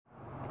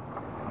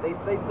They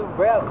say the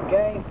rap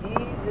game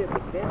easy,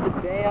 but that's a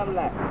damn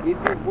lie. If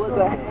it was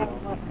a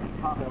hammer,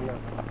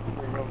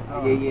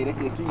 yeah,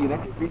 that's it.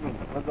 That's it. 3 minutes.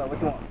 What's up? What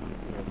you want?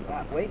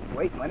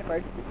 Wait, money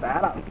first.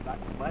 $5.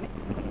 Money.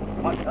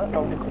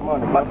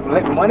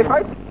 Money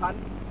first.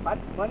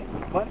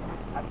 Money.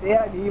 I said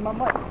I need my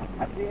money.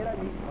 So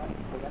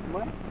that's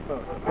money.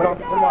 Put on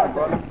the money,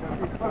 bro.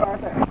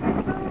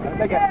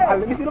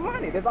 Let me see the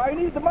money. That's all you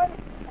need, the money.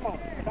 Come on,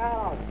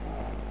 $5.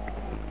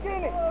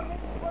 Get it.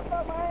 What's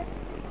up, man?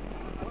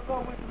 What's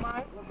up with you,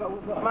 man?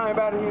 What's up? Mine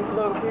about to use a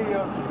little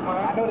video.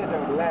 I know that they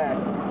were lying.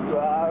 You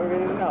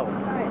already know.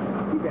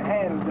 You can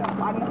have them jump.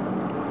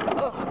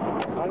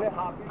 Let's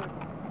hop in.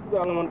 That's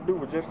all I want to do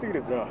was just see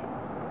the jump.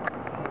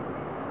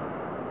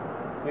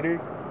 Ready?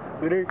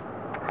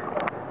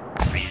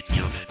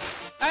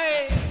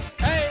 Hey,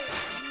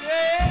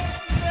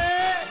 yeah,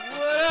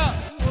 what up?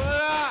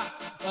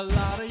 A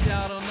lot of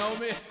y'all don't know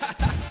me.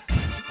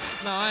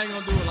 No, I ain't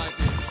gonna do it like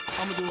this.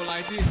 I'm gonna do it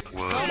like this.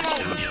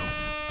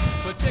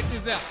 But check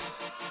this out.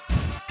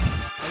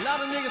 A lot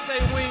of niggas say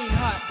we ain't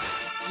hot.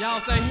 Y'all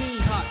say he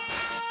ain't hot.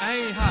 I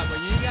ain't hot, but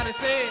you ain't gotta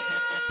say it.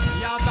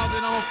 Y'all thought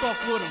that I'm gonna fuck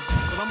with him,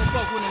 but I'm gonna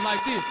fuck with him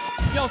like this.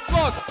 Yo,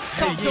 Slugga,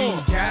 talk to him. You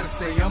ain't gotta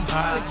say I'm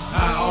hot.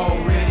 I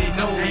already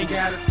know. Ain't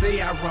gotta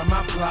say I run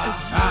my block.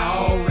 I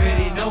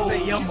already know.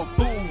 Say I'm a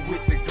fool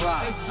with the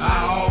Glock.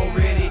 I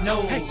already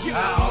know. I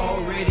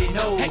already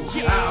know. I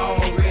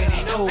already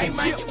know. Hey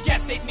man, you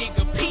got that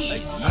nigga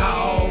peas. I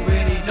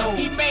already know.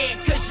 He mad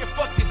cause you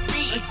fucked his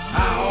bitch.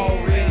 I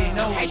already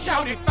know. Hey,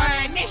 shawty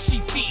fine and she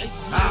fit.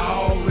 I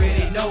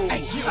already know. I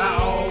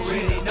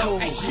already know.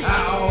 I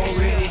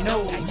already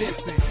know.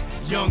 Listen,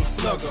 young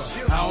Slugga,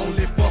 I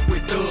only fuck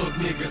with thug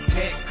niggas.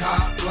 Hat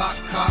cop, block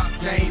cop,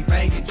 gang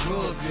banging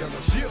drug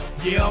dealers.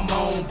 Yeah, I'm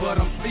on, but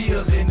I'm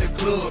still in the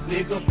club,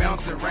 nigga.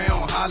 Bouncing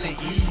around, hollering,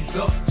 ease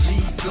up,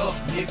 G's up,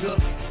 nigga.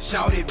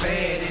 Shawty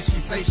bad, and she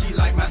say she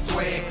like my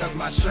swag, cause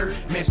my shirt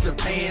match the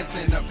pants,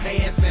 and the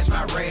pants match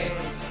my rag.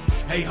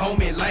 Hey,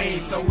 homie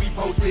lane, so we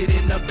posted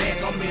in the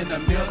back. I'm in the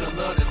middle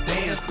of the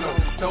dance floor,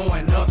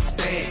 throwing up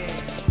stacks.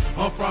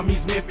 I'm from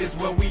East Memphis,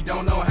 where we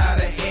don't know how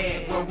to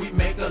act, where we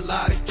make a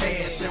lot of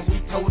cash, and we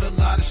told a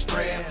lot of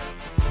straps.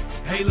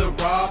 Hey, Lil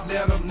Rob,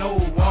 let them know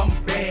I'm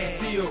bad.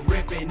 Still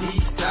ripping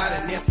East Side,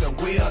 and that's a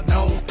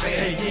well-known fact.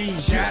 Hey, you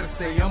ain't gotta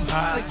say I'm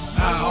hot.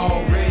 I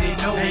already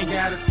know. Ain't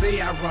gotta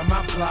say I run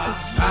my block.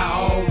 I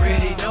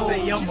already know.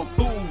 Say I'm a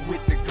fool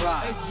with the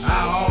Glock. I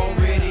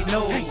already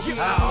know.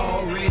 I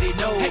already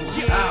know.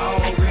 I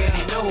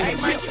already know. Hey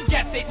man, you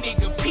got that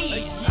nigga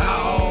peas. I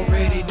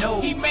already know.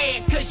 He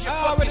mad cause you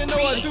fucked his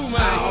bitch. I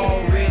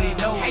already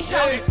know. Hey,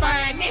 shawty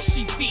fine and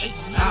she fit.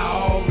 I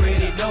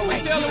already know.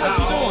 Tell them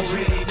what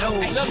you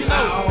doing. I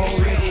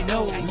already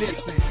know.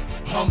 Listen,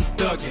 I'm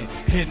thuggin',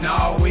 and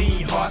all we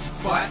ain't hard to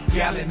spot.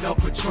 Gallon of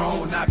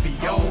Patron, I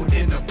be on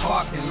in the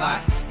parking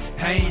lot.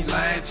 I ain't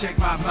lying, check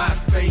my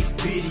MySpace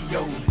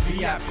videos.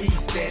 VIP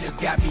status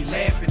got me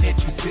laughing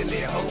at you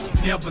silly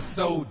hoes. Never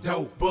so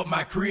dope, but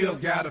my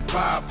crib got a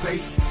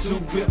fireplace, 2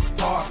 whips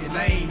parking,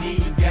 I ain't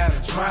even got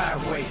a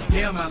driveway.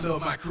 Damn, I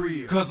love my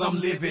crib, cause I'm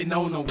living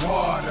on the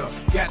water.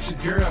 Got your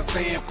girl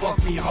saying fuck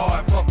me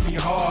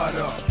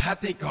harder. I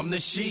think I'm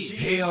the shit.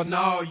 Hell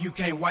no, you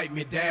can't wipe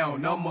me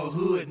down. I'm a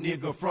hood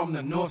nigga from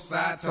the north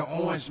side to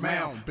Orange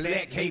Mound.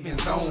 Black Haven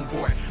zone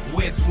boy,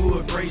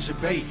 Westwood, Frazier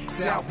Bay,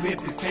 South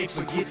Memphis, can't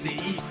forget the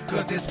East,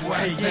 cause that's where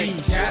I stay.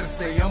 Ain't gotta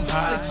say I'm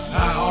hot.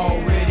 I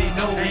already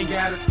know. Ain't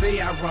gotta say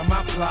I run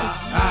my block.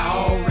 I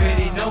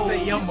already know.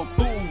 Say I'm a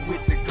fool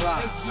with the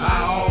Glock.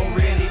 I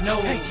already know.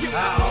 I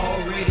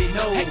already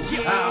know.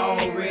 I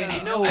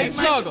already know. Hey,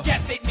 Slugga, Got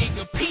that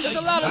nigga peas. there's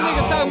a lot of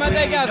niggas talking about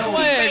they got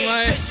swag,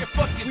 man.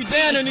 We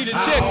down there need to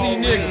check these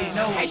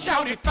niggas. Hey,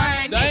 shawty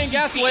fine. They ain't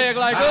got swag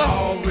like I us.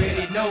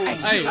 already know.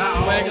 Hey,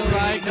 swaggin'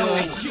 like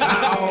us.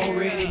 I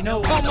already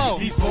know. Come on.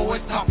 These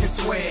boys talking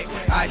swag.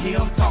 I hear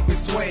them talking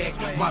swag.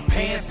 My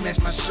pants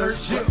match my shirt,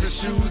 but the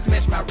shoes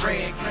match my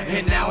rag.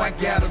 And now I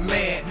got 'em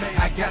mad.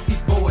 I got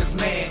these boys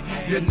mad.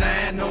 The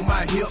 9 on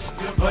my hip,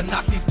 but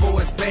knock these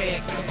boys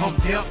back. I'm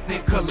dipped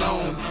in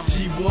cologne.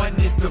 G1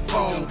 is the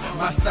phone.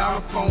 My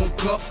styrofoam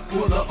cup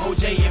full of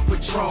OJ and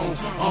Patron.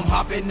 I'm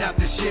hopping out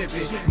the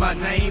Chevy. My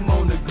name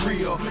on the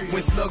grill.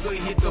 When Slugga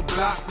hit the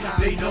block,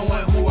 they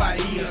knowin' who I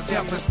is.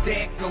 Half a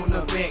stack on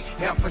the back,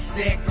 half a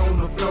stack on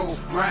the floor.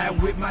 Ride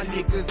with my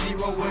nigga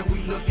Zero when we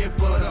looking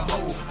for the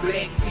hoe.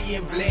 Black tee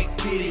and black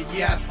fitted,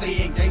 yeah, I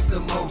stay in gangsta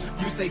mode.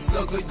 You say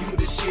Slugga, you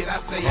the shit, I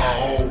say I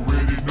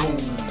already know.